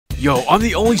Yo, I'm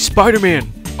the only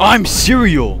Spider-Man. I'm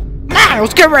Cereal.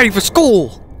 Miles, get ready for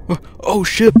school. Oh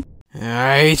shit.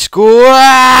 Alright, school.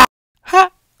 Ha!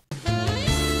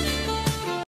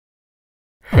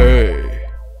 Hey.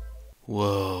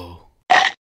 Whoa.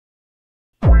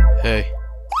 Hey.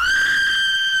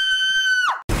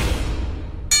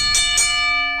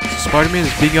 Spider-Man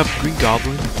is beating up Green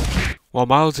Goblin, while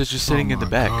Miles is just sitting in the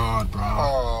back. God, bro.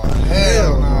 Oh,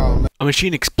 hell no. A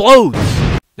machine explodes!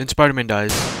 Then Spider-Man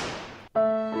dies.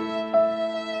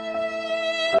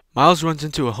 Miles runs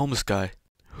into a homeless guy,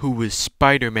 who is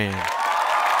Spider-Man.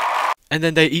 And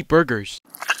then they eat burgers.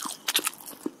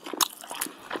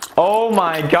 Oh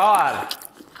my god!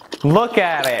 Look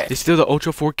at it! They steal the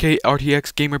Ultra 4K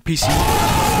RTX Gamer PC.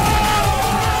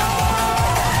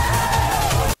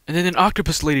 And then an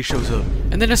octopus lady shows up.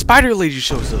 And then a spider lady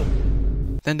shows up.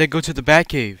 Then they go to the Bat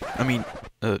Cave. I mean,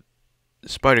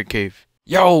 Spider Cave.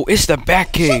 Yo, it's the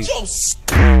Bat Cave.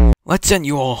 Let's send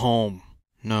you all home.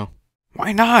 No.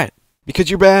 Why not? Because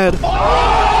you're bad.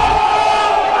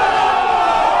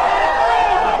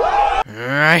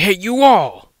 I hate you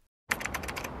all.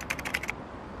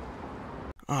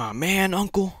 Aw, man,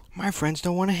 Uncle. My friends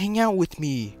don't want to hang out with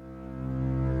me.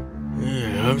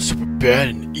 Yeah, I'm super bad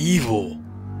and evil.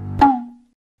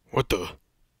 What the?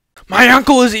 My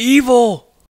uncle is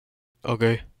evil!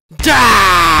 Okay.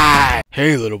 Die!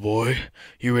 Hey, little boy.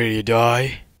 You ready to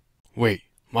die? Wait,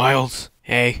 Miles?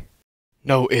 Hey.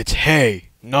 No, it's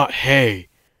hey, not hey.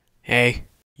 Hey.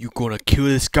 You gonna kill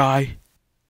this guy?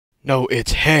 No,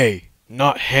 it's hey,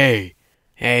 not hey.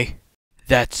 Hey.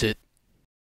 That's it.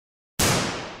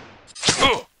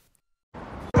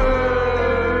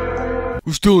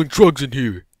 Who's stealing drugs in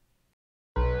here?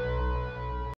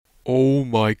 Oh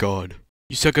my god.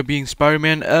 You suck at being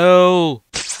Spider-Man L!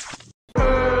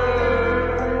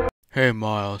 Hey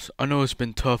Miles, I know it's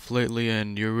been tough lately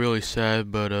and you're really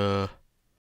sad, but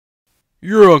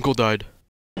your uncle died.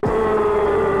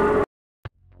 I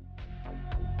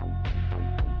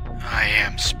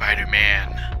am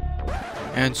Spider-Man.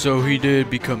 And so he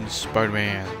did become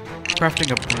Spider-Man,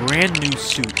 crafting a brand new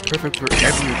suit perfect for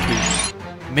every occasion,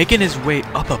 making his way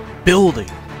up a building.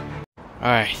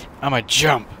 Alright, I'ma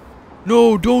jump.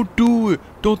 No, don't do it!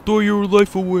 Don't throw your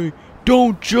life away!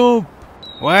 Don't jump!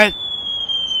 What?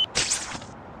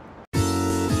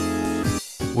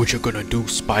 What you gonna do,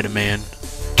 Spider-Man?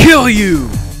 Kill you!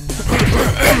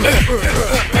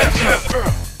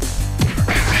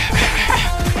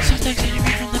 Something's hitting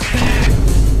me from the back.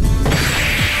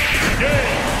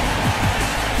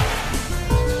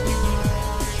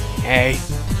 Hey.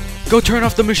 Go turn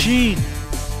off the machine!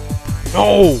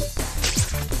 No!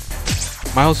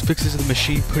 Miles fixes the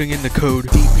machine, putting in the code.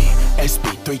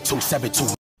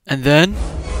 SB3272. And then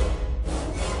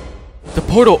the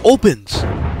portal opens!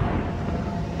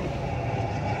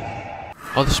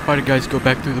 All the spider guys go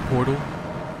back through the portal.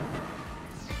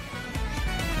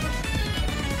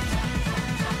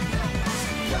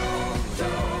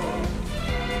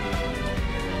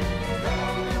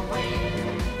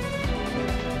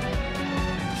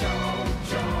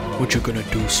 What you gonna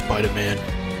do, Spider-Man?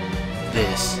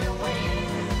 This.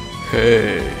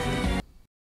 Hey.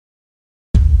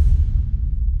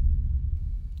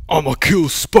 I'ma kill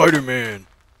Spider-Man!